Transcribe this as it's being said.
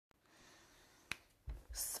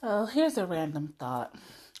So here's a random thought.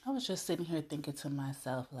 I was just sitting here thinking to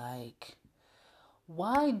myself, like,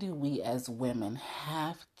 why do we as women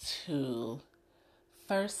have to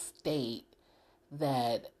first state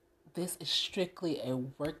that this is strictly a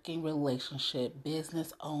working relationship,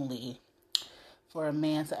 business only, for a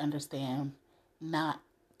man to understand not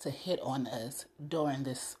to hit on us during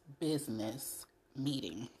this business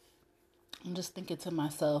meeting? I'm just thinking to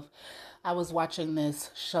myself, I was watching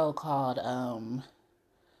this show called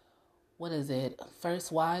what is it,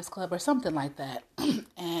 First Wives Club or something like that.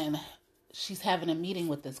 And she's having a meeting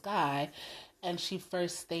with this guy, and she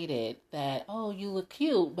first stated that, oh, you look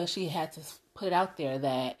cute, but she had to put it out there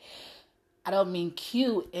that I don't mean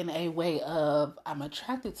cute in a way of I'm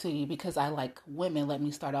attracted to you because I like women. Let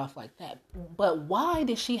me start off like that. But why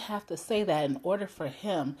did she have to say that in order for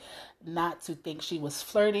him not to think she was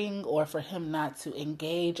flirting or for him not to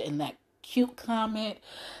engage in that cute comment?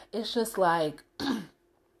 It's just like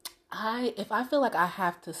if I feel like I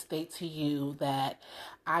have to state to you that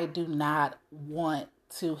I do not want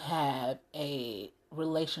to have a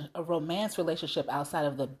romance relationship outside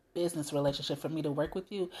of the business relationship for me to work with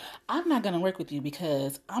you, I'm not going to work with you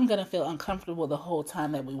because I'm going to feel uncomfortable the whole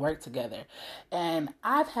time that we work together. And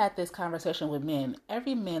I've had this conversation with men.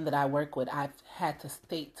 Every man that I work with, I've had to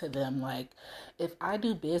state to them, like, if I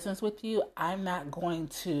do business with you, I'm not going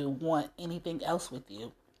to want anything else with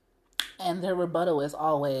you. And their rebuttal is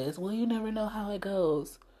always, well, you never know how it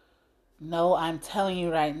goes. No, I'm telling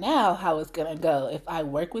you right now how it's going to go. If I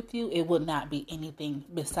work with you, it will not be anything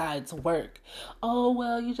besides work. Oh,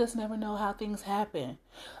 well, you just never know how things happen.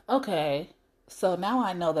 Okay, so now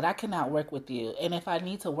I know that I cannot work with you. And if I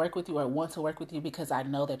need to work with you or want to work with you because I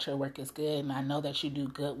know that your work is good and I know that you do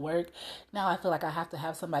good work, now I feel like I have to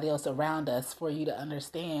have somebody else around us for you to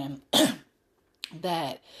understand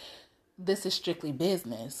that this is strictly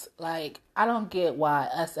business. Like, I don't get why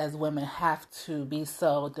us as women have to be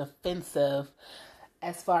so defensive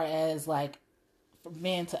as far as like for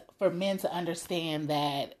men to understand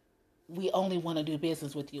that we only want to do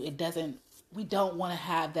business with you. We don't want to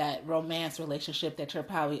have that romance relationship that you're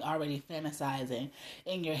probably already fantasizing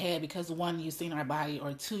in your head because one, you've seen our body,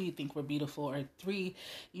 or two, you think we're beautiful, or three,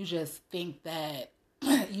 you just think that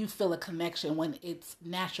you feel a connection when it's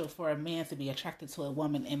natural for a man to be attracted to a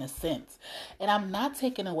woman in a sense. And I'm not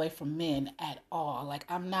taking away from men at all. Like,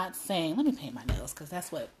 I'm not saying, let me paint my nails because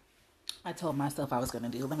that's what I told myself I was going to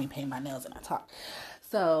do. Let me paint my nails and I talk.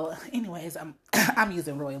 So anyways, I'm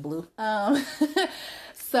using royal blue.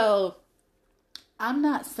 So I'm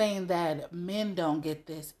not saying that men don't get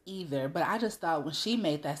this either, but I just thought when she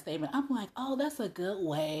made that statement, I'm like, oh, that's a good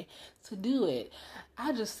way to do it.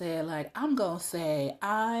 I just said, like, I'm going to say,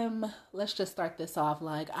 let's just start this off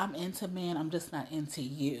like, I'm into men, I'm just not into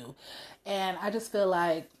you. And I just feel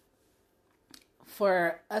like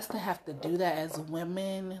for us to have to do that as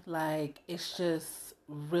women, like, it's just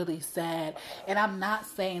really sad. And I'm not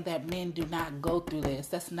saying that men do not go through this.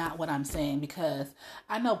 That's not what I'm saying, because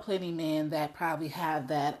I know plenty men that probably have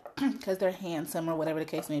that because they're handsome or whatever the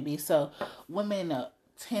case may be. So women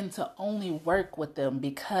tend to only work with them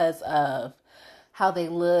because of how they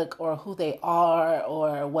look or who they are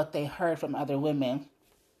or what they heard from other women.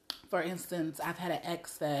 For instance, I've had an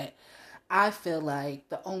ex that I feel like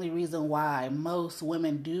the only reason why most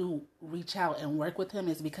women do reach out and work with him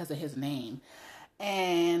is because of his name.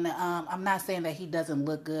 And I'm not saying that he doesn't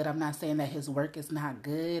look good. I'm not saying that his work is not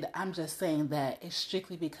good. I'm just saying that it's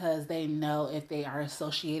strictly because they know if they are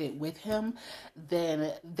associated with him,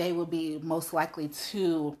 then they will be most likely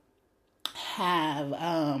to have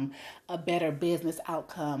a better business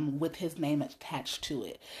outcome with his name attached to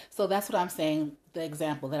it. So that's what I'm saying, the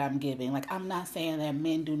example that I'm giving. Like, I'm not saying that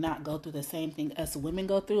men do not go through the same thing us women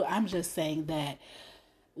go through. I'm just saying that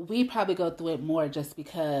we probably go through it more just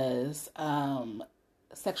because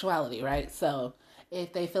sexuality, right? So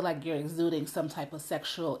if they feel like you're exuding some type of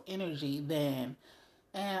sexual energy, then,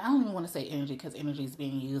 and I don't even want to say energy because energy is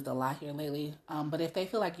being used a lot here lately, but if they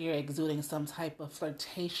feel like you're exuding some type of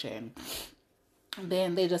flirtation,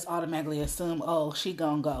 then they just automatically assume, oh, she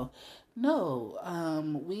gonna go. No,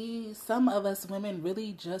 some of us women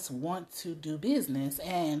really just want to do business,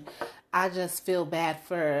 and I just feel bad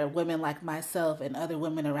for women like myself and other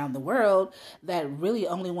women around the world that really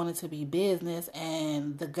only want it to be business,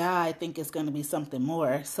 and the guy think it's going to be something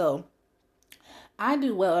more. So I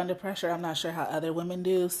do well under pressure. I'm not sure how other women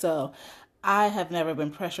do, so I have never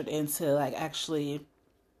been pressured into like actually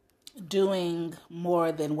doing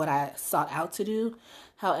more than what I sought out to do.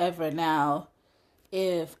 However, now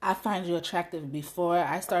if I find you attractive before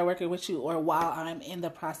I start working with you, or while I'm in the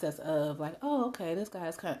process of like, oh, okay, this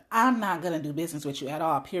guy's kind of, I'm not going to do business with you at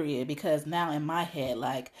all, period. Because now in my head,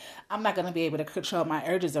 like, I'm not going to be able to control my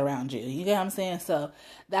urges around you. You get what I'm saying? So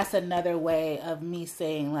that's another way of me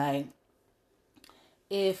saying, like,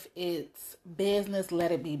 if it's business,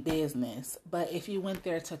 let it be business. But if you went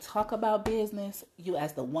there to talk about business, you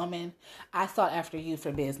as the woman, I sought after you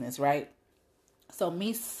for business, right? So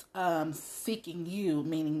me seeking you,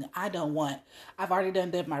 meaning I've already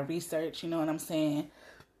did my research, you know what I'm saying?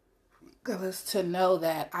 Because to know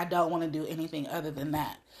that I don't want to do anything other than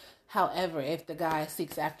that. However, if the guy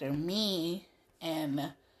seeks after me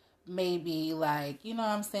and maybe like, you know what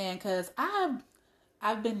I'm saying? Because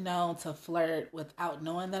I've been known to flirt without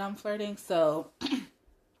knowing that I'm flirting. So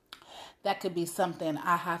that could be something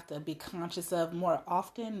I have to be conscious of more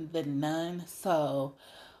often than none. So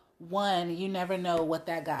one, you never know what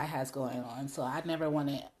that guy has going on. So I never want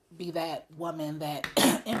to be that woman that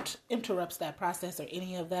interrupts that process or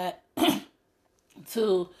any of that.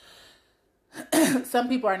 Two, some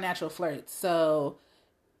people are natural flirts. So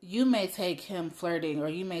you may take him flirting, or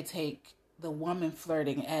you may take the woman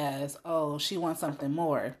flirting as, oh, she wants something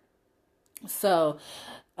more. So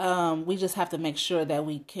we just have to make sure that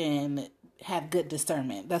we can have good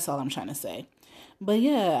discernment. That's all I'm trying to say. But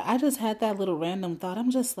yeah, I just had that little random thought.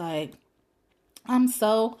 I'm just like, I'm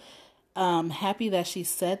so happy that she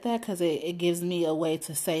said that, because it gives me a way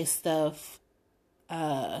to say stuff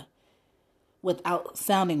without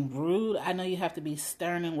sounding rude. I know you have to be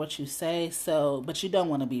stern in what you say, so, but you don't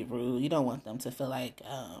want to be rude. You don't want them to feel like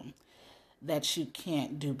that you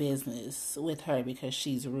can't do business with her because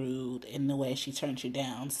she's rude in the way she turns you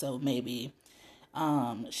down. So maybe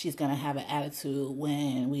she's going to have an attitude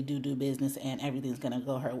when we do business, and everything's going to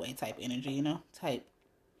go her way type energy, you know, type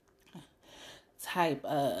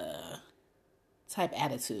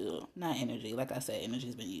attitude, not energy. Like I said,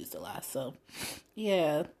 energy's been used a lot. So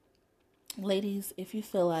yeah, ladies, if you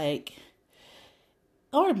feel like,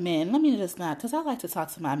 or men, let me just not, because I like to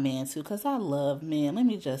talk to my men too, because I love men. Let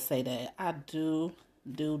me just say that I do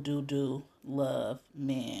love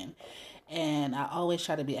men. And I always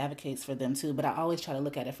try to be advocates for them too, but I always try to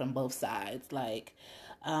look at it from both sides. Like,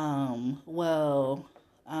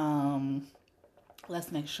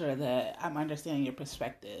 let's make sure that I'm understanding your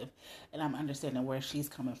perspective and I'm understanding where she's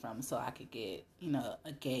coming from, so I could get, you know,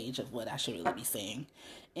 a gauge of what I should really be saying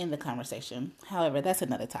in the conversation. However, that's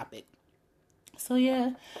another topic. So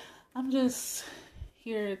yeah, I'm just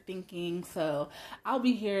here thinking. So I'll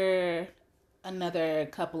be here another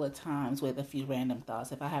couple of times with a few random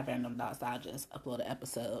thoughts. If I have random thoughts, I'll just upload an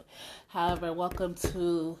episode. However, welcome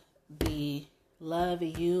to the Love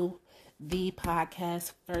You, the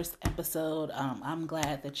podcast first episode. I'm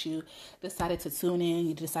glad that you decided to tune in.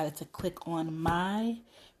 You decided to click on my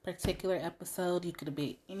particular episode. You could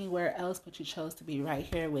be anywhere else, but you chose to be right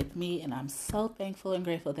here with me, and I'm so thankful and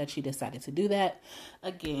grateful that you decided to do that.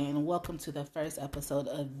 Again, welcome to the first episode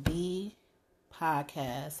of the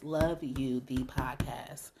podcast, Love You, the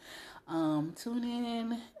podcast. Tune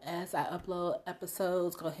in as I upload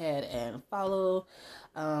episodes. Go ahead and follow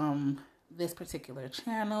this particular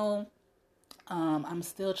channel. I'm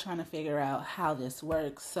still trying to figure out how this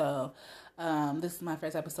works. So this is my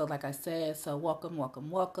first episode, like I said. So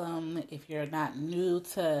welcome. If you're not new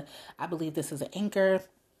to, I believe this is an Anchor.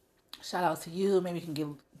 Shout out to you. Maybe you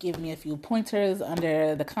can give me a few pointers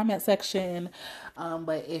under the comment section.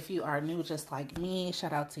 But if you are new just like me,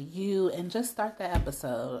 shout out to you, and just start the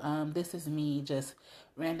episode. This is me just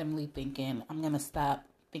randomly thinking. I'm going to stop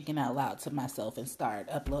thinking out loud to myself and start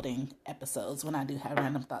uploading episodes when I do have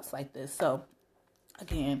random thoughts like this. So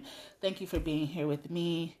again, thank you for being here with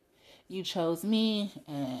me. You chose me,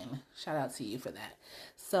 and shout out to you for that.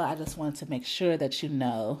 So I just wanted to make sure that you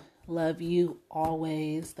know, love you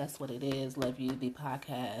always. That's what it is. Love You, the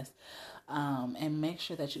podcast. And make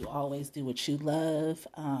sure that you always do what you love.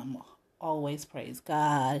 Always praise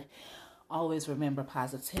God. Always remember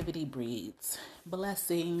positivity breeds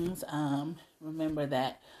blessings. Remember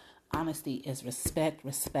that honesty is respect.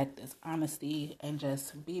 Respect is honesty. And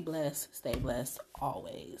just be blessed. Stay blessed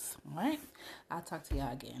always. All right? I'll talk to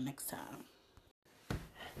y'all again next time.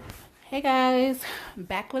 Hey guys.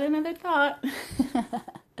 Back with another thought.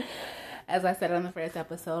 As I said on the first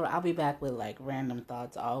episode, I'll be back with like random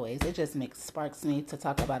thoughts always. It just sparks me to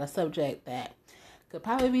talk about a subject that could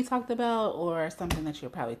probably be talked about, or something that you're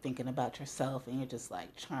probably thinking about yourself and you're just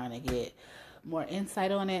like trying to get more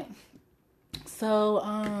insight on it. So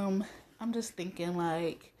I'm just thinking,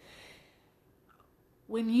 like,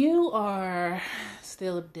 when you are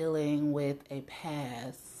still dealing with a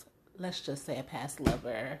past, let's just say a past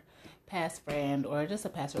lover, past friend or just a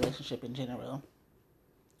past relationship in general,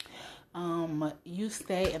 you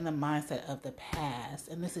stay in the mindset of the past,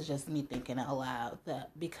 and this is just me thinking out loud,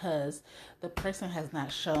 that because the person has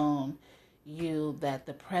not shown you that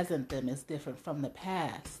the present them is different from the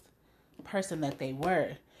past person that they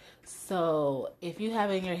were. So if you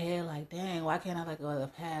have in your head like, dang, why can't I let go of the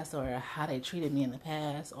past, or how they treated me in the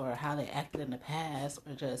past, or how they acted in the past,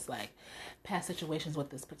 or just like past situations with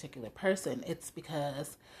this particular person, it's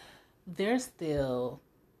because they're still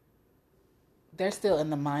in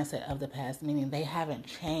the mindset of the past, meaning they haven't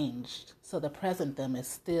changed. So the present them is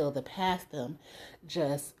still the past them,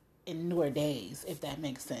 just in newer days, if that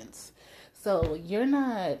makes sense. So you're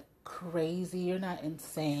not crazy, you're not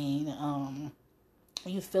insane.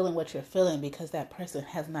 You feeling what you're feeling because that person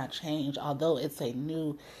has not changed. Although it's a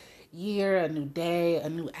new year, a new day, a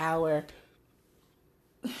new hour,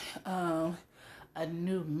 a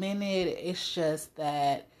new minute. It's just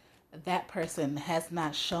that that person has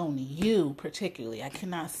not shown you particularly. I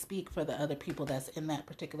cannot speak for the other people that's in that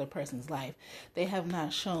particular person's life. They have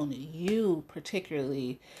not shown you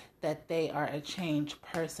particularly that they are a changed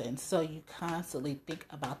person. So you constantly think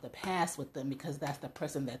about the past with them because that's the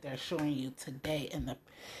person that they're showing you today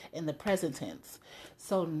in the present tense.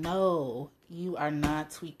 So no, you are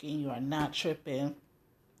not tweaking, you are not tripping.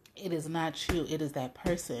 It is not you, it is that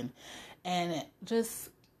person. And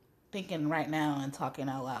just thinking right now and talking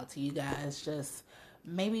out loud to you guys, just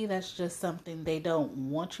maybe that's just something they don't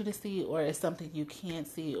want you to see, or it's something you can't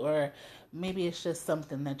see, or maybe it's just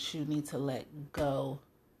something that you need to let go,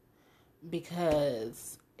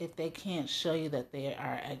 because if they can't show you that they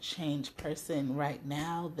are a changed person right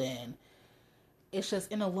now, then it's just,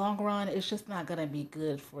 in the long run, it's just not going to be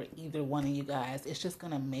good for either one of you guys. It's just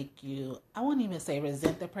going to make you, I won't even say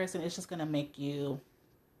resent the person, it's just going to make you,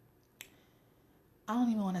 I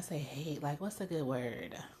don't even want to say hate. Like, what's a good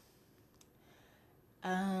word?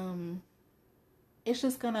 It's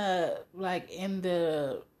just gonna like end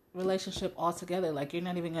the relationship altogether. Like, you're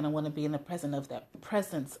not even gonna want to be in the presence of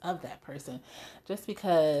that person, just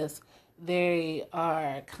because they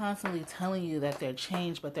are constantly telling you that they're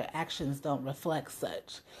changed, but their actions don't reflect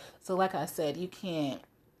such. So, like I said, you can't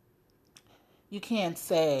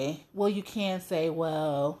say, well, you can say,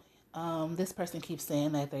 well, this person keeps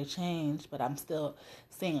saying that they changed, but I'm still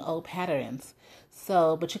seeing old patterns.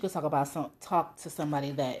 So, but you could talk to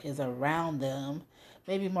somebody that is around them,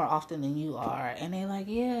 maybe more often than you are, and they're like,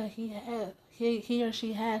 yeah, he or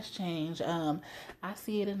she has changed. I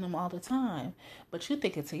see it in them all the time. But you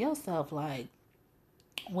thinking to yourself like,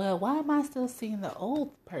 well, why am I still seeing the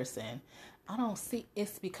old person? I don't see.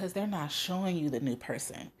 It's because they're not showing you the new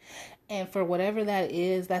person. And for whatever that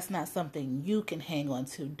is, that's not something you can hang on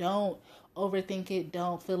to. Don't overthink it.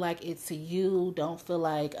 Don't feel like it's you. Don't feel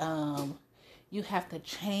like you have to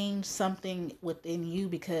change something within you,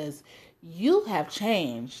 because you have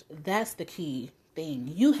changed. That's the key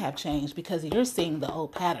thing. You have changed because you're seeing the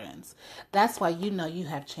old patterns. That's why you know you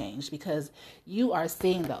have changed, because you are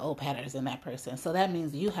seeing the old patterns in that person. So that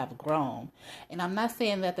means you have grown. And I'm not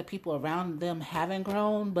saying that the people around them haven't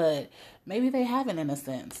grown, but maybe they haven't, in a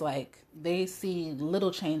sense. Like, they see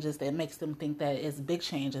little changes that makes them think that it's big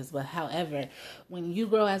changes. But however, when you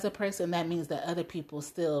grow as a person, that means that the other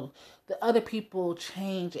people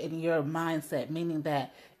change in your mindset, meaning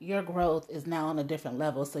that your growth is now on a different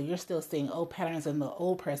level. So you're still seeing old patterns in the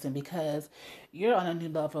old person because you're on a new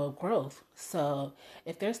level of growth. So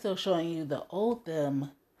if they're still showing you the old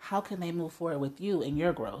them, how can they move forward with you in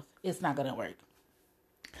your growth? It's not going to work.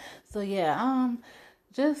 So yeah,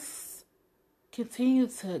 just continue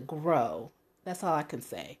to grow. That's all I can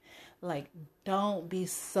say. Like, don't be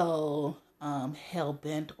so hell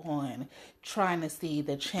bent on trying to see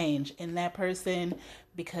the change in that person,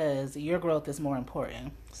 because your growth is more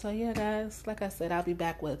important. So yeah, guys, like I said, I'll be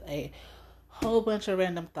back with a whole bunch of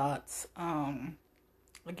random thoughts.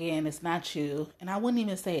 Again, it's not you, and I wouldn't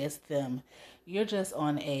even say it's them. You're just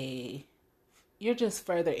you're just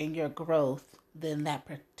further in your growth than that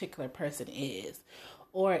particular person is.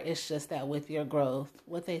 Or it's just that with your growth,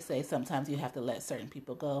 what they say, sometimes you have to let certain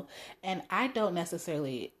people go. And I don't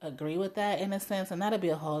necessarily agree with that, in a sense, and that'll be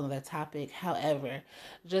a whole other topic. However,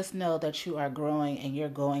 just know that you are growing and you're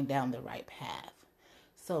going down the right path.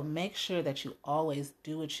 So make sure that you always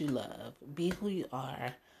do what you love. Be who you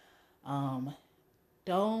are.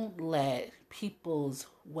 Don't let people's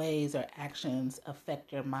ways or actions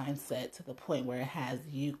affect your mindset to the point where it has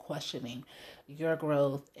you questioning your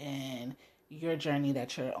growth and your journey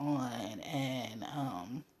that you're on, and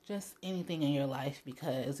just anything in your life,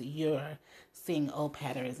 because you're seeing old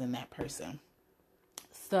patterns in that person.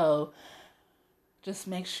 So just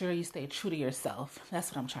make sure you stay true to yourself.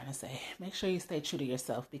 That's what I'm trying to say. Make sure you stay true to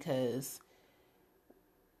yourself, because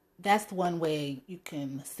that's one way you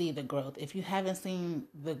can see the growth. If you haven't seen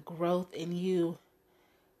the growth in you,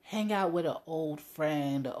 hang out with an old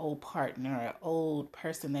friend, an old partner, an old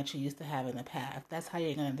person that you used to have in the past. That's how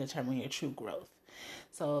you're going to determine your true growth.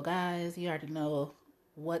 So, guys, you already know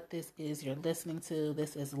what this is you're listening to.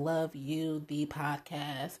 This is Love You, the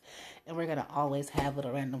podcast. And we're going to always have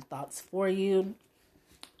little random thoughts for you.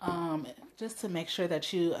 Just to make sure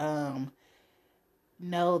that you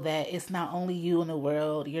know that it's not only you in the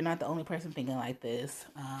world. You're not the only person thinking like this.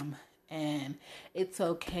 And it's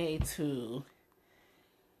okay to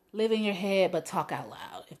live in your head, but talk out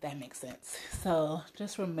loud, if that makes sense. So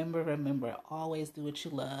just remember, always do what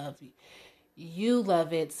you love. You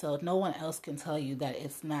love it, so no one else can tell you that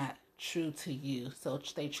it's not true to you. So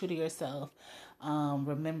stay true to yourself.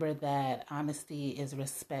 Remember that honesty is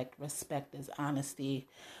respect. Respect is honesty.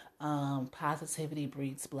 Positivity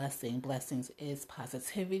breeds blessing. Blessings is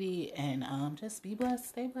positivity. And just be blessed.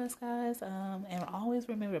 Stay blessed, guys. And always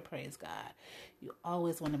remember, praise God. You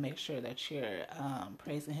always want to make sure that you're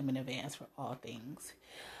praising Him in advance for all things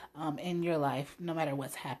in your life, no matter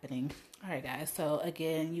what's happening. All right, guys. So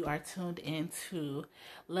again, you are tuned into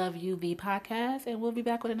Love You, the podcast, and we'll be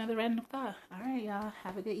back with another random thought. All right, y'all.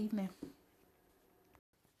 Have a good evening.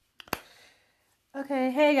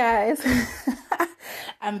 Okay, hey guys.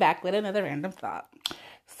 I'm back with another random thought.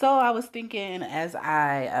 So I was thinking as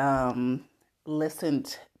I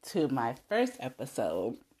listened to my first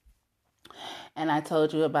episode, and I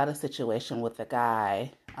told you about a situation with a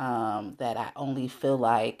guy that I only feel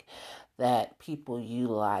like that people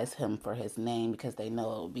utilize him for his name because they know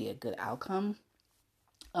it will be a good outcome.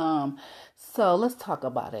 So let's talk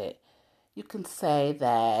about it. You can say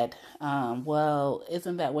that, well,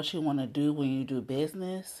 isn't that what you want to do when you do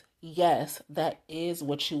business? Yes, that is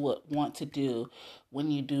what you would want to do when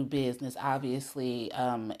you do business. Obviously,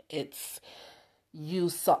 it's you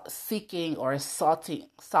seeking or I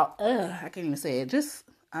can't even say it. Just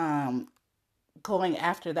going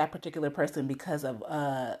after that particular person because of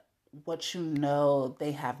what you know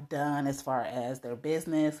they have done as far as their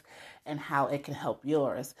business and how it can help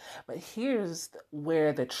yours. But here's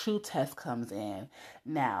where the true test comes in.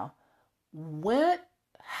 Now,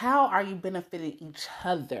 how are you benefiting each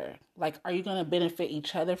other? Like, are you going to benefit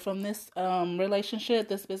each other from this relationship,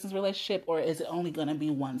 this business relationship, or is it only going to be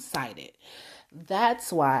one-sided?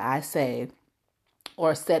 That's why I say,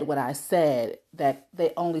 or said what I said, that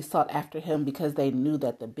they only sought after him because they knew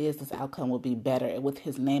that the business outcome would be better with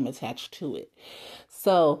his name attached to it.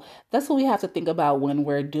 So that's what we have to think about when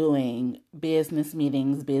we're doing business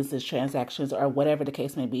meetings, business transactions, or whatever the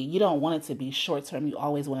case may be. You don't want it to be short term. You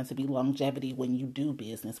always want it to be longevity when you do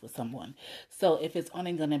business with someone. So if it's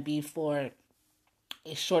only going to be for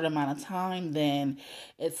a short amount of time, then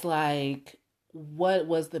it's like, what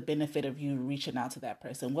was the benefit of you reaching out to that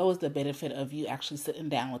person? What was the benefit of you actually sitting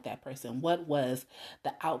down with that person? What was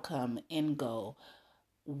the outcome, end goal?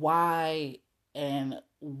 Why and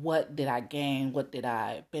what did I gain? What did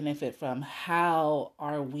I benefit from? How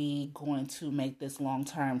are we going to make this long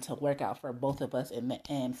term to work out for both of us in the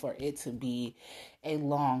end, for it to be a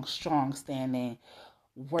long, strong standing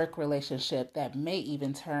work relationship that may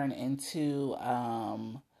even turn into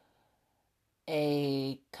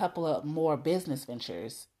a couple of more business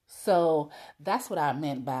ventures. So that's what I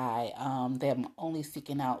meant by them only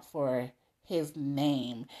seeking out for his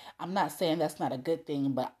name. I'm not saying that's not a good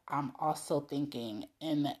thing, but I'm also thinking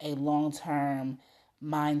in a long-term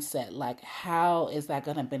mindset, like how is that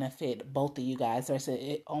going to benefit both of you guys versus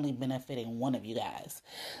it only benefiting one of you guys?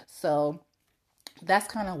 So that's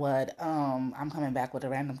kind of what I'm coming back with a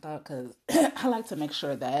random thought, because I like to make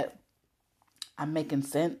sure that I'm making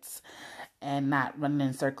sense and not running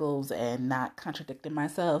in circles and not contradicting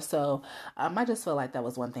myself. So I just feel like that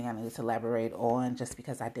was one thing I needed to elaborate on, just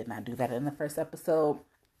because I did not do that in the first episode.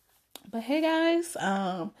 But hey guys,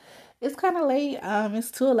 it's kind of late. It's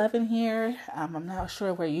 2:11 here. I'm not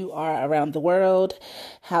sure where you are around the world.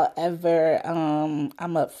 However,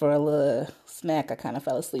 I'm up for a little snack. I kind of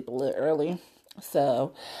fell asleep a little early.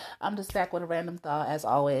 So I'm just back with a random thought. As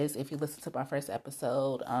always, if you listen to my first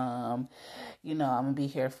episode, I'm going to be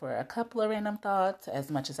here for a couple of random thoughts, as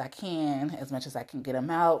much as I can get them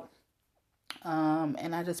out.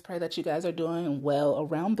 And I just pray that you guys are doing well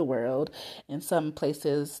around the world. In some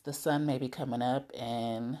places, the sun may be coming up,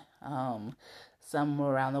 and some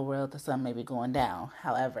around the world, the sun may be going down.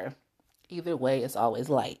 However, either way, it's always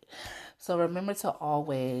light. So remember to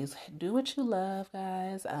always do what you love,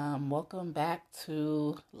 guys. Welcome back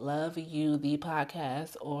to Love You, the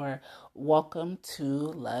podcast, or welcome to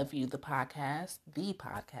Love You, the podcast,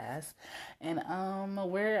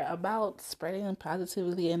 And we're about spreading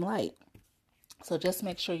positivity and light. So just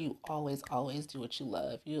make sure you always do what you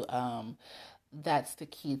love. That's the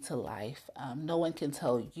key to life. No one can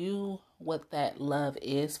tell you what that love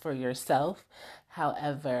is for yourself.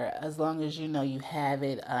 However, as long as you know you have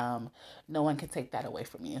it, no one can take that away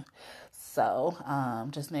from you. So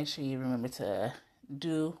just make sure you remember to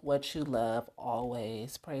do what you love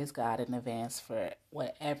always. Praise God in advance for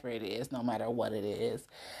whatever it is, no matter what it is.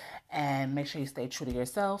 And make sure you stay true to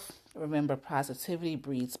yourself. Remember, positivity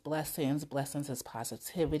breeds blessings. Blessings is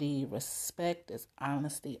positivity. Respect is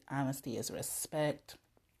honesty. Honesty is respect.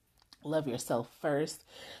 Love yourself first,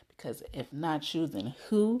 because if not you, then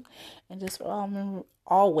who? And just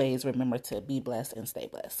always remember to be blessed and stay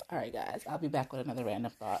blessed. All right, guys. I'll be back with another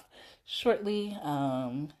random thought shortly.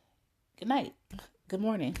 Good night. Good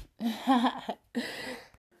morning.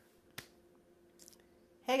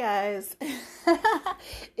 Hey guys,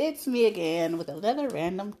 it's me again with another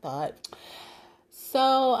random thought.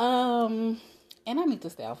 So, and I need to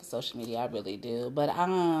stay off of social media, I really do. But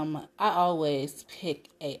I always pick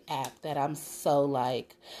a app that I'm so I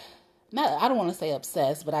don't want to say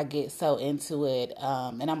obsessed, but I get so into it,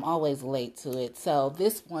 and I'm always late to it. So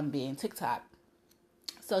this one being TikTok.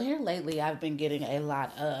 So here lately, I've been getting a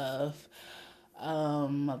lot of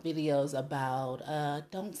videos about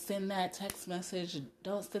don't send that text message,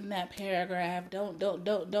 don't send that paragraph, don't.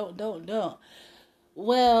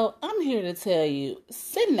 Well, I'm here to tell you,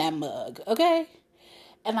 send that mug, okay?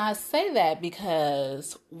 And I say that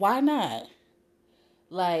because why not?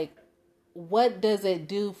 Like, what does it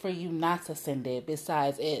do for you not to send it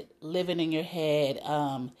besides it living in your head?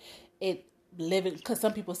 Because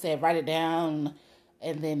some people say write it down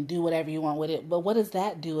and then do whatever you want with it. But what does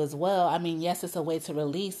that do as well? I mean, yes, it's a way to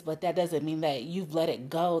release, but that doesn't mean that you've let it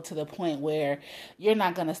go to the point where you're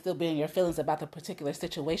not going to still be in your feelings about the particular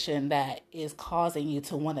situation that is causing you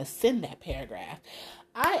to want to send that paragraph.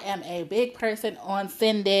 I am a big person on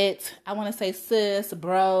send it. I want to say sis,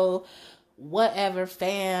 bro, whatever,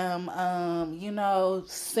 fam,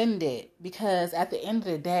 send it. Because at the end of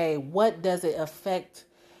the day, what does it affect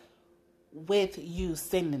with you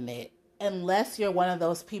sending it? Unless you're one of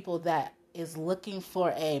those people that is looking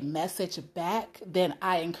for a message back, then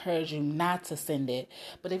I encourage you not to send it.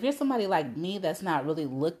 But if you're somebody like me that's not really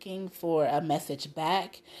looking for a message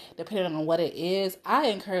back, depending on what it is, I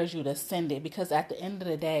encourage you to send it, because at the end of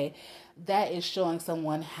the day, that is showing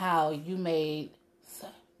someone how you made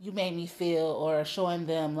me feel, or showing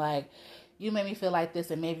them like, you made me feel like this,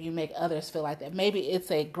 and maybe you make others feel like that. Maybe it's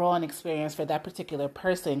a growing experience for that particular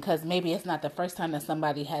person, because maybe it's not the first time that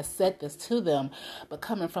somebody has said this to them, but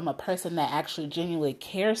coming from a person that actually genuinely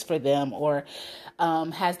cares for them, or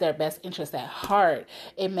has their best interest at heart,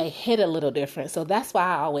 it may hit a little different. So that's why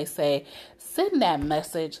I always say, send that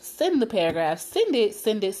message, send the paragraph, send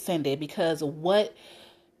it, because what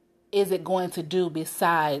is it going to do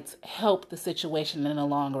besides help the situation in the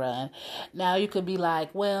long run? Now you could be like,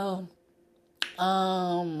 well,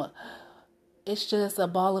 it's just a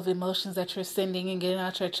ball of emotions that you're sending and getting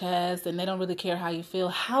out your chest, and they don't really care how you feel.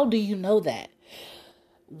 How do you know that?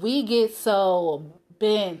 We get so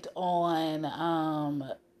bent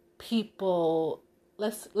on people,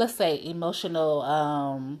 let's say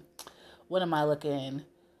emotional, what am I looking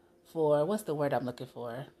for? What's the word I'm looking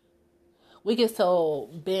for? We get so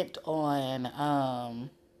bent on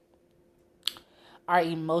our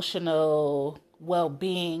emotional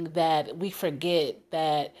well-being that we forget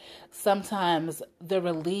that sometimes the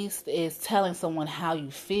release is telling someone how you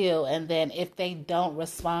feel, and then if they don't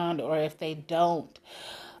respond, or if they don't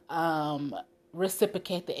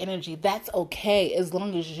reciprocate the energy, that's okay, as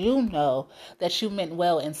long as you know that you meant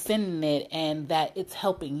well in sending it, and that it's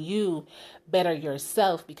helping you better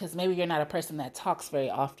yourself. Because maybe you're not a person that talks very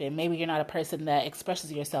often, maybe you're not a person that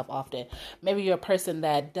expresses yourself often, maybe you're a person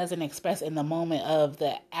that doesn't express in the moment of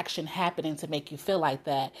the action happening to make you feel like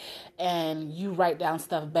that, and you write down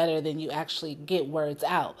stuff better than you actually get words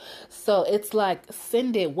out. So it's like,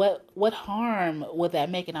 send it. What harm would that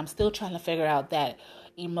make? And I'm still trying to figure out that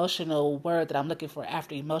emotional word that I'm looking for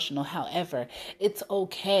after emotional. However, it's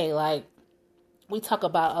okay. Like, we talk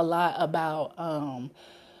about a lot about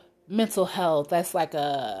mental health, that's like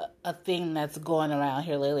a thing that's going around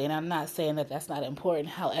here lately, and I'm not saying that that's not important.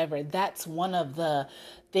 However, that's one of the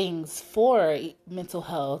things for mental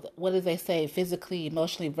health. What do they say? Physically,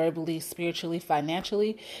 emotionally, verbally, spiritually,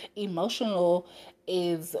 financially. Emotional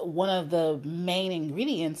is one of the main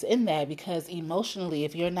ingredients in that, because emotionally,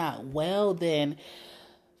 if you're not well, then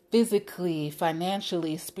physically,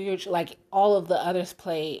 financially, spiritually, like all of the others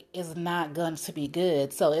play is not going to be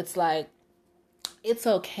good. So it's like, it's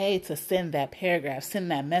okay to send that paragraph,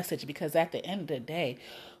 send that message, because at the end of the day,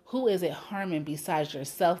 who is it harming besides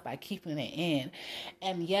yourself by keeping it in?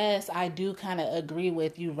 And yes, I do kind of agree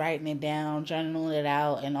with you writing it down, journaling it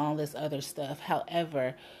out, and all this other stuff.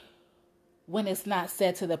 However, when it's not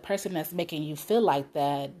said to the person that's making you feel like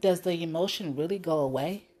that, does the emotion really go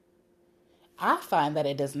away? I find that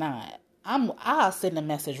it does not. I'll send a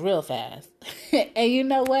message real fast. And you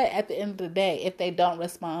know what? At the end of the day, if they don't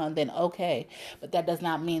respond, then okay. But that does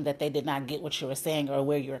not mean that they did not get what you were saying or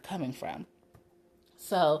where you were coming from.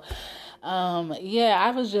 So, yeah,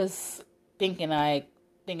 I was just thinking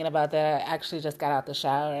about that. I actually just got out the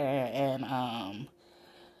shower, and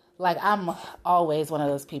like, I'm always one of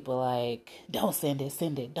those people like, don't send it,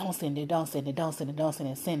 send it, don't send it, don't send it, don't send it, don't send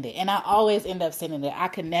it, send it. And I always end up sending it. I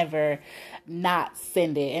could never not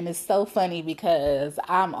send it. And it's so funny because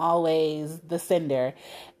I'm always the sender.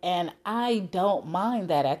 And I don't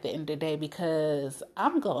mind that at the end of the day, because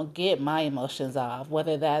I'm going to get my emotions off,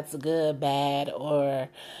 whether that's good, bad, or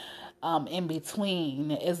in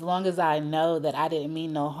between, as long as I know that I didn't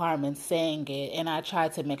mean no harm in saying it. And I try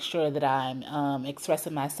to make sure that I'm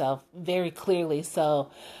expressing myself very clearly, so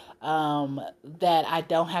that I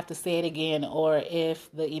don't have to say it again, or if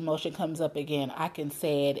the emotion comes up again, I can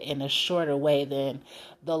say it in a shorter way than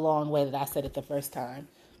the long way that I said it the first time.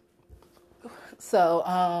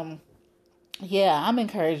 So, yeah, I'm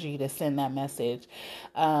encouraging you to send that message.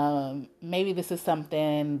 Maybe this is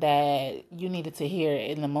something that you needed to hear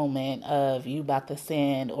in the moment of you about to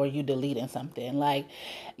send, or you deleting something. Like,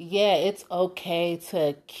 yeah, it's okay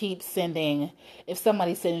to keep sending. If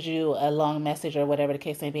somebody sends you a long message or whatever the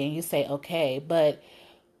case may be, and you say okay, but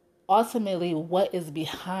ultimately, what is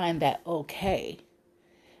behind that okay?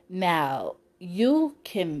 Now, you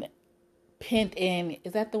can pent in,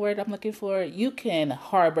 is that the word I'm looking for? You can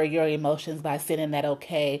harbor your emotions by sending that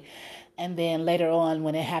okay. And then later on,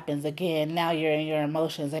 when it happens again, now you're in your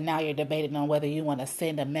emotions, and now you're debating on whether you want to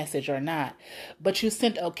send a message or not. But you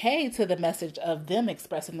sent okay to the message of them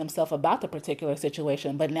expressing themselves about the particular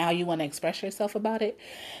situation, but now you want to express yourself about it.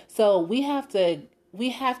 So we have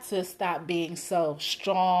to stop being so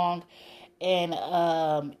strong in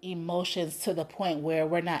emotions to the point where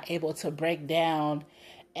we're not able to break down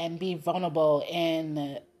and be vulnerable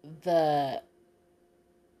in the,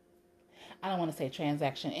 I don't want to say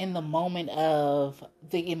transaction, in the moment of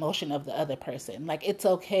the emotion of the other person. Like, it's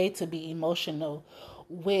okay to be emotional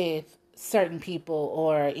with certain people,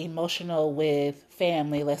 or emotional with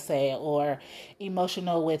family, let's say, or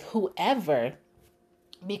emotional with whoever,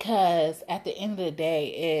 because at the end of the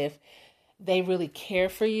day, if they really care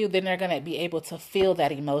for you, then they're going to be able to feel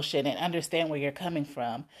that emotion and understand where you're coming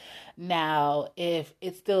from. Now, if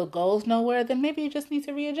it still goes nowhere, then maybe you just need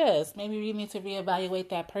to readjust. Maybe you need to reevaluate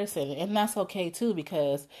that person. And that's okay too,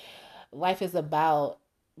 because life is about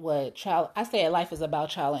what child, I say life is about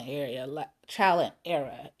trial and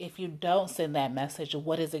error. If you don't send that message,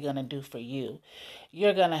 what is it going to do for you?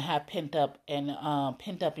 You're going to have pent up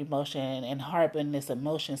emotion and harboring this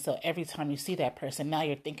emotion. So every time you see that person, now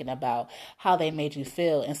you're thinking about how they made you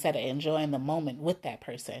feel instead of enjoying the moment with that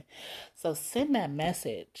person. So send that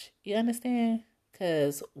message. You understand?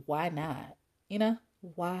 Because why not?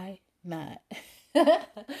 Why not?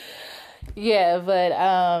 Yeah, but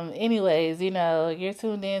anyways, you're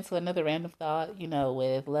tuned in to another random thought,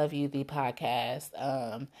 with Love You the podcast.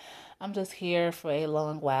 I'm just here for a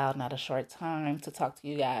long while, not a short time, to talk to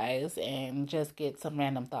you guys and just get some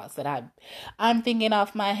random thoughts that I'm thinking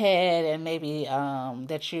off my head, and maybe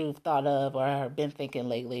that you've thought of or been thinking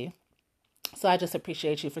lately. So I just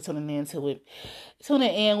appreciate you for tuning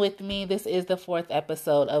in with me. This is the 4th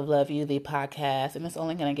episode of Love You, the podcast, and it's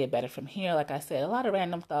only going to get better from here. Like I said, a lot of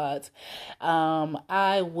random thoughts.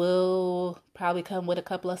 I will probably come with a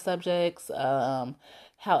couple of subjects.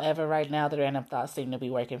 However, right now the random thoughts seem to be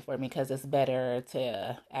working for me, because it's better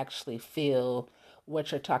to actually feel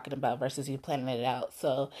what you're talking about versus you planning it out.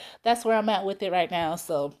 So that's where I'm at with it right now.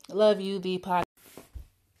 So Love You, the podcast.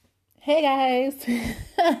 Hey guys.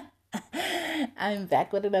 I'm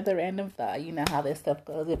back with another random thought. You know how this stuff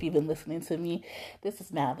goes if you've been listening to me. This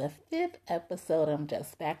is now the 5th episode. I'm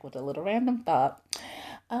just back with a little random thought.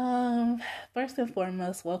 First and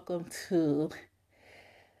foremost, welcome to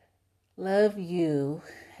Love You,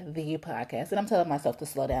 the podcast. And I'm telling myself to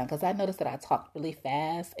slow down because I notice that I talk really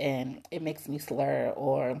fast and it makes me slur,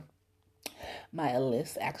 or my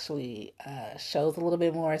list actually shows a little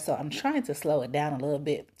bit more. So I'm trying to slow it down a little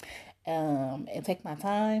bit and take my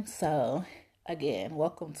time. So, again,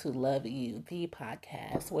 welcome to Love You, the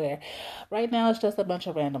podcast, where right now it's just a bunch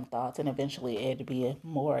of random thoughts and eventually it'll be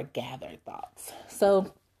more gathered thoughts.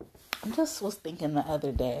 So, I just was thinking the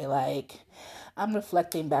other day, like, I'm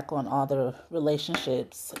reflecting back on all the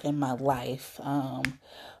relationships in my life,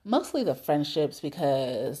 mostly the friendships,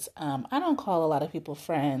 because I don't call a lot of people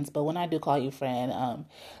friends, but when I do call you friend,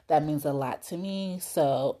 that means a lot to me.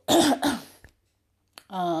 So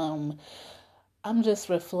um, I'm just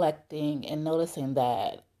reflecting and noticing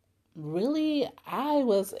that really I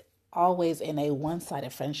was always in a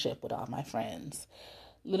one-sided friendship with all my friends.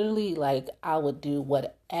 Literally, like, I would do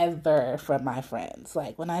whatever for my friends.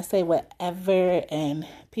 Like, when I say whatever, and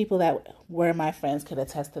people that were my friends could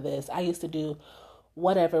attest to this, I used to do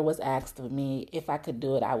whatever was asked of me. If I could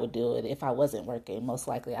do it, I would do it. If I wasn't working, most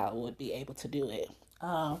likely I would be able to do it.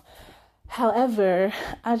 However,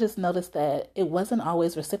 I just noticed that it wasn't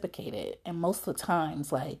always reciprocated. And most of the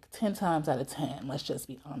times, like 10 times out of 10, let's just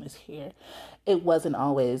be honest here, it wasn't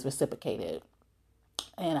always reciprocated.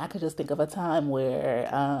 And I could just think of a time where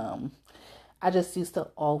I just used to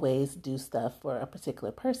always do stuff for a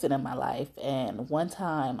particular person in my life. And one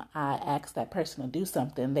time I asked that person to do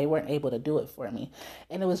something, they weren't able to do it for me.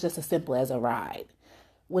 And it was just as simple as a ride,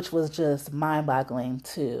 which was just mind boggling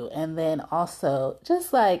too. And then also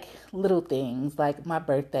just like little things, like my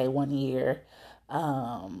birthday one year,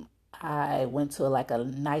 I went to like a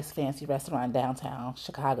nice fancy restaurant downtown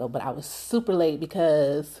Chicago, but I was super late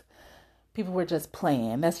because people were just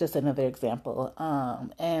playing. That's just another example.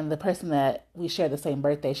 And the person that we share the same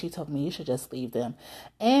birthday, she told me you should just leave them.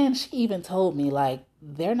 And she even told me like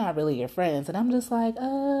they're not really your friends. And I'm just like,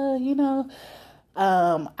 I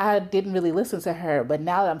didn't really listen to her, but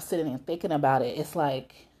now that I'm sitting and thinking about it, it's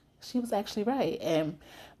like she was actually right. And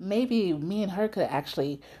maybe me and her could have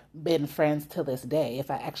actually been friends till this day if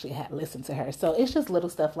I actually had listened to her. So it's just little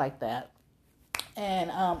stuff like that. And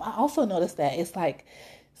I also noticed that it's like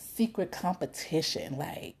secret competition.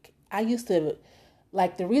 Like I used to,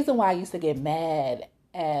 like the reason why I used to get mad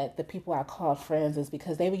at the people I called friends is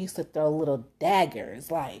because they used to throw little daggers,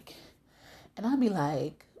 like, and I'd be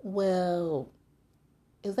like, well,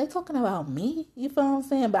 is they talking about me? You feel what I'm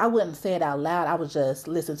saying? But I wouldn't say it out loud. I would just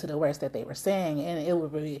listen to the words that they were saying, and it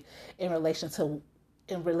would be in relations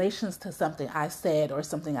to something I said or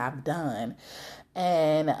something I've done.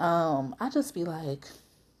 And I just be like,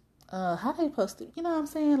 how they supposed to, you know what I'm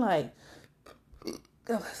saying? Like,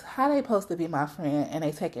 how they supposed to be my friend and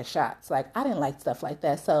they taking shots? Like, I didn't like stuff like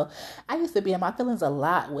that. So I used to be in my feelings a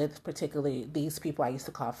lot with particularly these people I used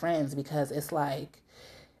to call friends, because it's like,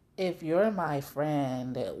 if you're my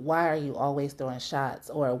friend, why are you always throwing shots?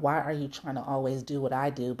 Or why are you trying to always do what I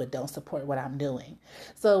do but don't support what I'm doing?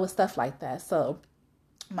 So it was stuff like that. So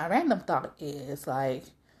my random thought is like,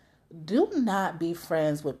 do not be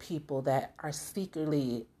friends with people that are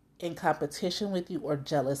secretly in competition with you or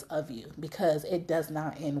jealous of you, because it does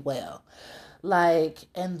not end well. Like,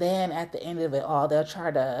 and then at the end of it all, they'll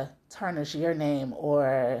try to tarnish your name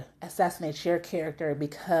or assassinate your character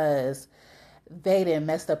because they didn't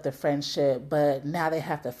mess up the friendship, but now they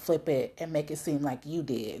have to flip it and make it seem like you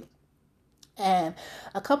did. And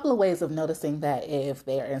a couple of ways of noticing that if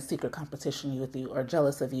they are in secret competition with you or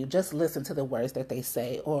jealous of you, just listen to the words that they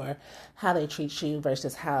say or how they treat you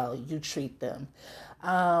versus how you treat them.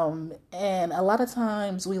 And a lot of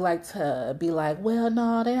times we like to be like, well,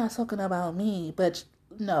 no, they're not talking about me, but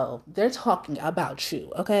no, they're talking about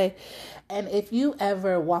you, okay? And if you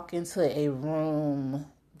ever walk into a room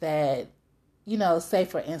that, say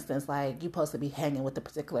for instance, like you're supposed to be hanging with a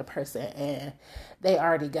particular person and they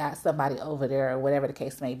already got somebody over there or whatever the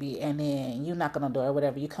case may be, and then you knock on the door or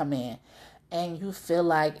whatever, you come in and you feel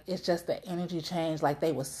like it's just the energy change, like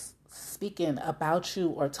they was speaking about you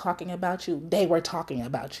or talking about you, they were talking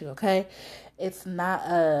about you, okay? It's not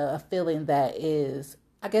a feeling that is,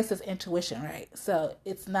 I guess it's intuition, right? So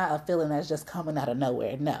it's not a feeling that's just coming out of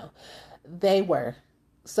nowhere. No, they were.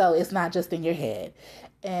 So it's not just in your head.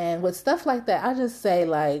 And with stuff like that, I just say,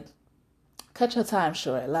 like, cut your time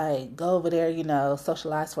short. Like, go over there,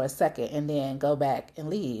 socialize for a second and then go back and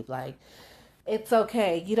leave. Like, it's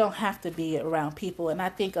okay. You don't have to be around people. And I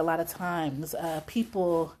think a lot of times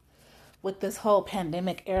people with this whole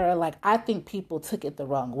pandemic era, like, I think people took it the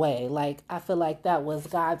wrong way. Like, I feel like that was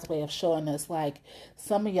God's way of showing us, like,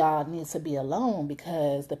 some of y'all need to be alone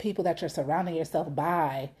because the people that you're surrounding yourself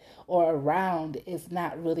by or around is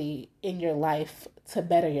not really in your life to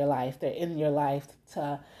better your life. They're in your life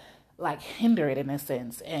to, like, hinder it in a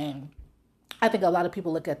sense. And I think a lot of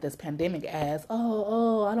people look at this pandemic as, I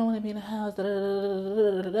don't want to be in the house, da, da,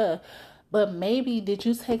 da, da, da, da. But maybe did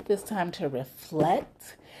you take this time to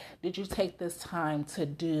reflect? Did you take this time to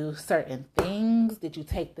do certain things? Did you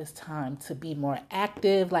take this time to be more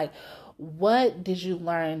active? Like, what did you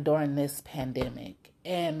learn during this pandemic?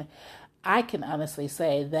 And I can honestly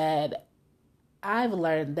say that I've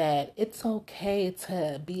learned that it's okay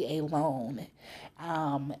to be alone.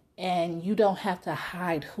 And you don't have to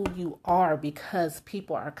hide who you are because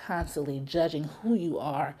people are constantly judging who you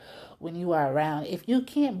are when you are around. If you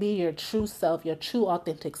can't be your true self, your true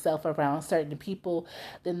authentic self around certain people,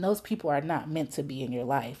 then those people are not meant to be in your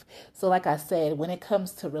life. So like I said, when it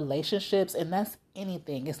comes to relationships, and that's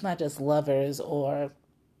anything, it's not just lovers or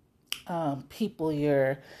people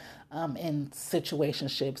you're in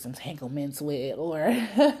situationships, entanglements with, or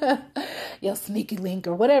your sneaky link,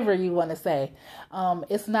 or whatever you want to say.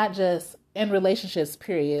 It's not just in relationships,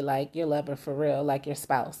 period, like your lover for real, like your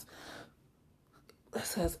spouse.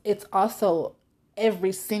 It's also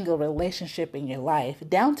every single relationship in your life,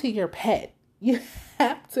 down to your pet. You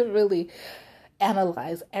have to really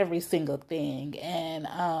analyze every single thing. And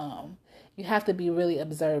you have to be really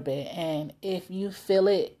observant. And if you feel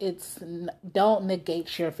it, don't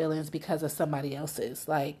negate your feelings because of somebody else's.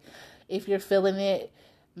 Like, if you're feeling it,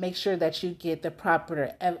 make sure that you get the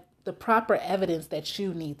proper evidence that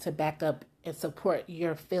you need to back up and support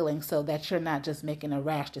your feelings so that you're not just making a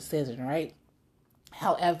rash decision, right?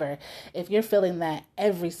 However, if you're feeling that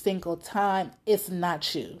every single time, it's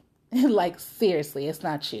not you. Like, seriously, it's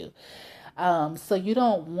not you. So you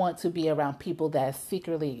don't want to be around people that's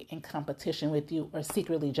secretly in competition with you or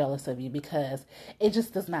secretly jealous of you, because it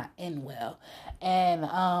just does not end well. And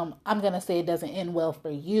I'm going to say it doesn't end well for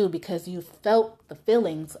you because you felt the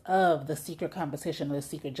feelings of the secret competition or the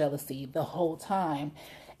secret jealousy the whole time.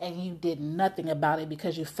 And you did nothing about it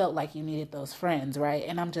because you felt like you needed those friends, right?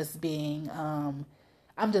 And I'm just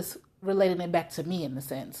relating it back to me in the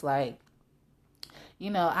sense, like,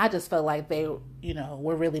 I just felt like they,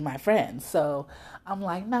 were really my friends. So I'm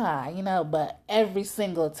like, nah, but every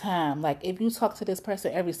single time, like, if you talk to this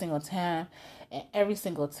person every single time, and every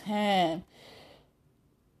single time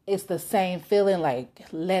it's the same feeling, like,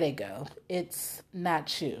 let it go. It's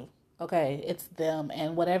not you. Okay, it's them,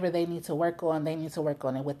 and whatever they need to work on, they need to work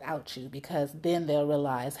on it without you, because then they'll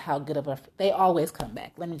realize how good of they always come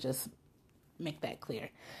back. Let me just make that clear.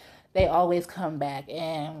 They always come back.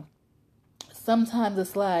 And sometimes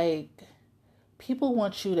it's like people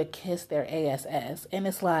want you to kiss their ass, and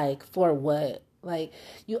it's like, for what? Like,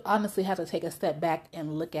 you honestly have to take a step back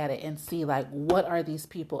and look at it and see, like, what are these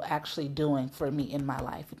people actually doing for me in my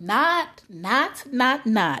life? Not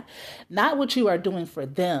what you are doing for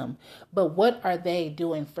them, but what are they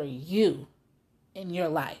doing for you in your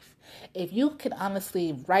life? If you could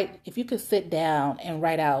honestly if you could sit down and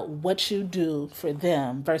write out what you do for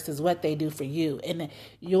them versus what they do for you, and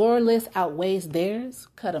your list outweighs theirs,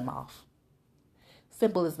 cut them off.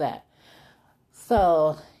 Simple as that.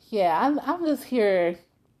 So, yeah, I'm just here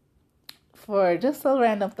for just a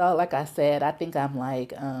random thought. Like I said, I think I'm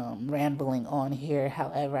like rambling on here.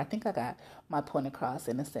 However, I think I got my point across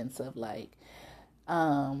in the sense of, like,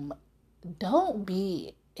 don't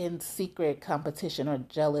be in secret competition or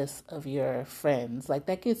jealous of your friends. Like,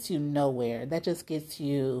 that gets you nowhere. That gets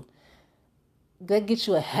you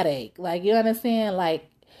a headache. Like, you understand? Like,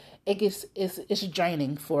 it's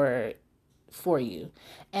draining for you.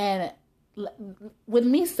 And with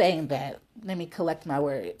me saying that, let me collect my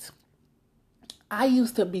words. I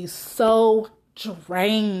used to be so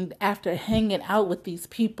drained after hanging out with these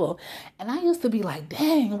people. And I used to be like,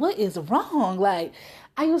 dang, what is wrong? Like,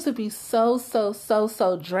 I used to be so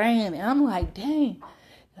drained. And I'm like, dang,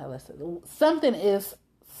 listen, something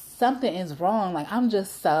is wrong. Like, I'm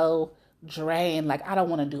just so drained. Like, I don't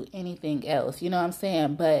want to do anything else. You know what I'm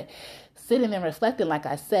saying? But sitting and reflecting, like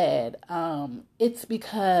I said, it's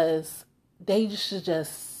because they should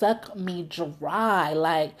just suck me dry.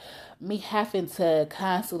 Like, me having to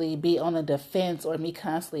constantly be on the defense, or me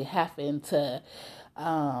constantly having to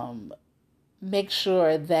make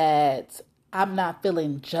sure that I'm not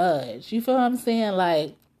feeling judged. You feel what I'm saying?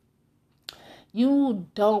 Like, you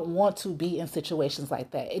don't want to be in situations like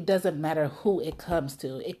that. It doesn't matter who it comes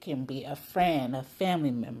to. It can be a friend, a family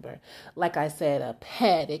member, like I said, a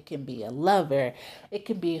pet. It can be a lover. It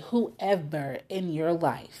can be whoever in your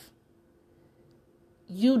life.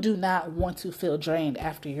 you do not want to feel drained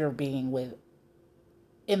after you're being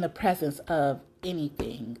in the presence of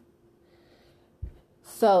anything.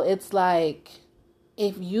 So it's like,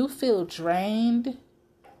 if you feel drained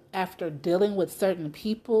after dealing with certain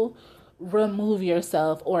people, remove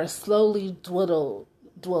yourself or slowly dwindle.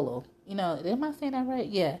 Am I saying that right?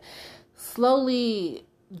 Yeah. Slowly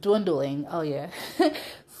dwindling. Oh, yeah.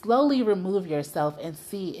 Slowly remove yourself and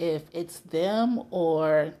see if it's them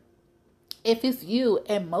or if it's you.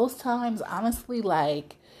 And most times, honestly,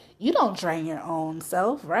 like, you don't drain your own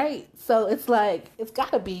self, right? So it's like, it's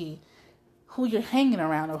got to be who you're hanging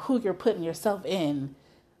around or who you're putting yourself in,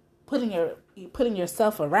 putting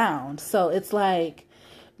yourself around. So it's like,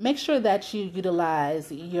 make sure that you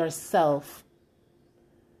utilize yourself.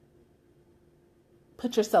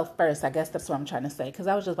 Put yourself first. I guess that's what I'm trying to say, because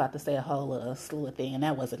I was just about to say a whole little slew of thing, and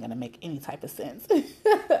that wasn't going to make any type of sense.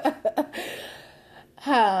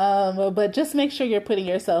 But just make sure you're putting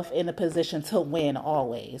yourself in a position to win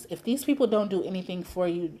always. If these people don't do anything for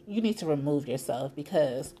you, you need to remove yourself,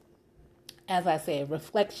 because, as I say,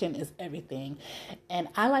 reflection is everything. And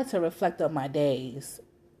I like to reflect on my days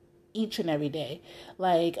each and every day,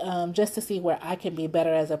 like just to see where I can be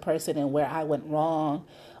better as a person and where I went wrong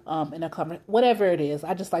in a whatever it is.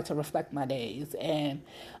 I just like to reflect my days, and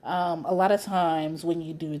a lot of times when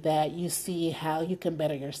you do that, you see how you can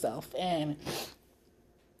better yourself. And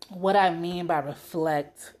what I mean by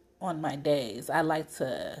reflect on my days, I like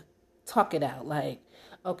to talk it out. Like,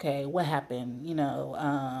 okay, what happened?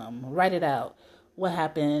 Write it out. What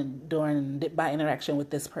happened during my interaction with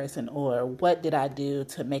this person, or what did I do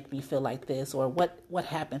to make me feel like this, or what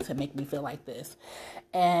happened to make me feel like this?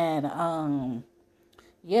 And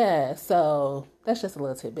yeah, so that's just a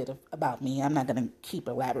little tidbit about me. I'm not gonna keep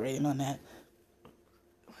elaborating on that.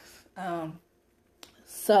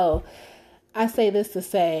 So I say this to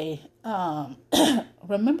say,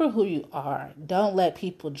 remember who you are. Don't let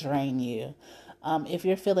people drain you. If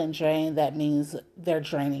you're feeling drained, that means they're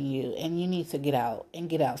draining you, and you need to get out and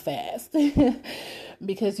get out fast.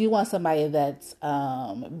 Because you want somebody that's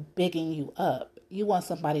bigging you up. You want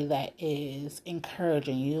somebody that is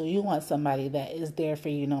encouraging you. You want somebody that is there for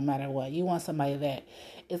you no matter what. You want somebody that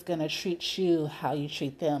is going to treat you how you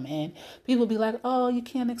treat them. And people be like, oh, you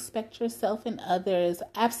can't expect yourself in others.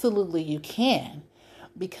 Absolutely, you can.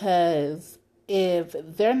 Because if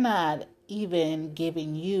they're not even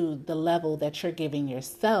giving you the level that you're giving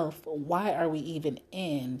yourself, why are we even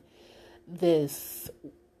in this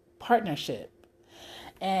partnership?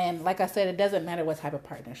 And like I said, it doesn't matter what type of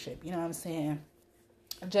partnership. You know what I'm saying?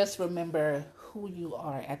 Just remember who you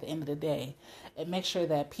are at the end of the day, and make sure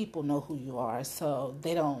that people know who you are so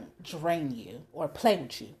they don't drain you or play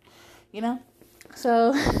with you.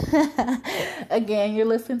 So, again, you're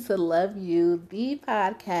listening to Love You, the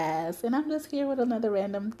podcast, and I'm just here with another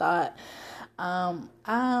random thought.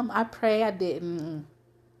 I pray I didn't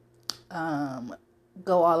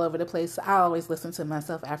go all over the place. I always listen to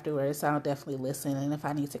myself afterwards, so I'll definitely listen. And if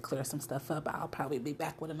I need to clear some stuff up, I'll probably be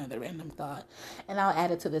back with another random thought, and I'll add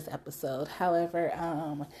it to this episode. However,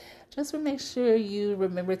 just to make sure you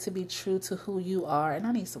remember to be true to who you are. And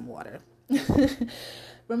I need some water.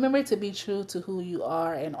 Remember to be true to who you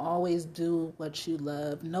are and always do what you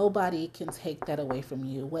love. Nobody can take that away from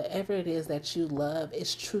you. Whatever it is that you love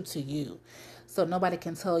is true to you. So nobody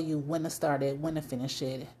can tell you when to start it, when to finish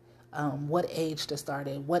it, what age to start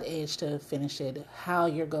it, what age to finish it, how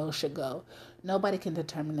your goal should go. Nobody can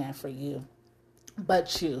determine that for you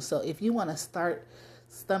but you. So if you want to start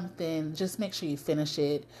something, just make sure you finish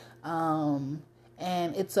it.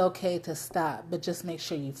 And it's okay to stop, but just make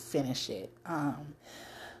sure you finish it.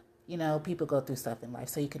 People go through stuff in life,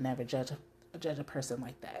 so you can never judge a person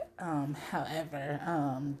like that. However,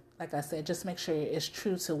 like I said, just make sure it's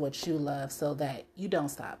true to what you love so that you don't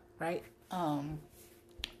stop, right?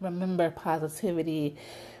 Remember, positivity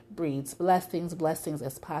breeds blessings. Blessings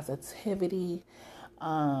is positivity.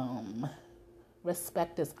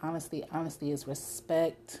 Respect is honesty. Honesty is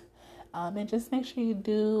respect. And just make sure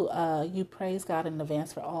you praise God in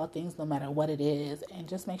advance for all things, no matter what it is. And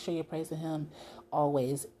just make sure you're praising Him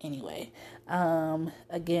always anyway.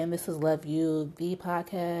 Again, this is Love You, the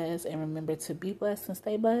podcast. And remember to be blessed and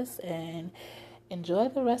stay blessed. And enjoy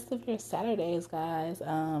the rest of your Saturdays, guys.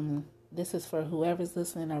 This is for whoever's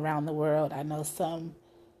listening around the world. I know some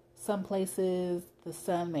places the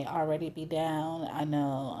sun may already be down. I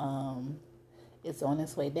know it's on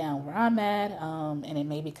its way down where I'm at, and it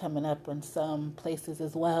may be coming up in some places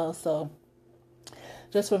as well. So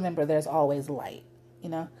just remember, there's always light,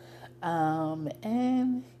 and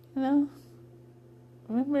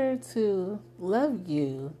remember to love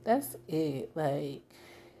you. That's it. Like,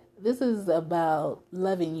 this is about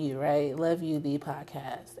loving you, right? Love You, the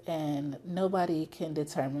podcast. And nobody can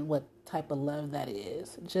determine what type of love that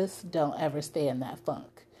is. Just don't ever stay in that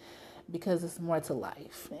funk because it's more to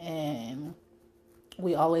life. And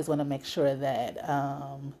we always want to make sure that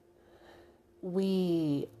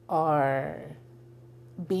we are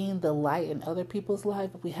being the light in other people's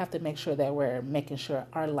life. We have to make sure that we're making sure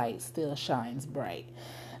our light still shines bright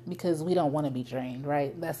because we don't want to be drained,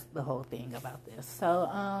 right? That's the whole thing about this. So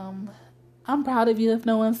I'm proud of you if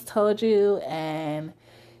no one's told you, and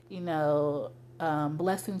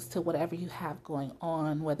blessings to whatever you have going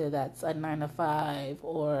on, whether that's a 9 to 5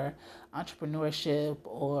 or entrepreneurship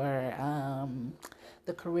or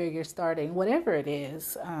the career you're starting, whatever it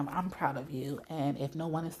is. I'm proud of you. And if no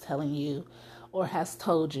one is telling you or has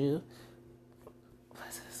told you,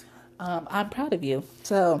 I'm proud of you.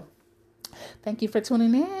 So thank you for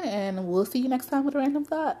tuning in, and we'll see you next time with a random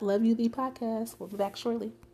thought. Love You, the podcast. We'll be back shortly.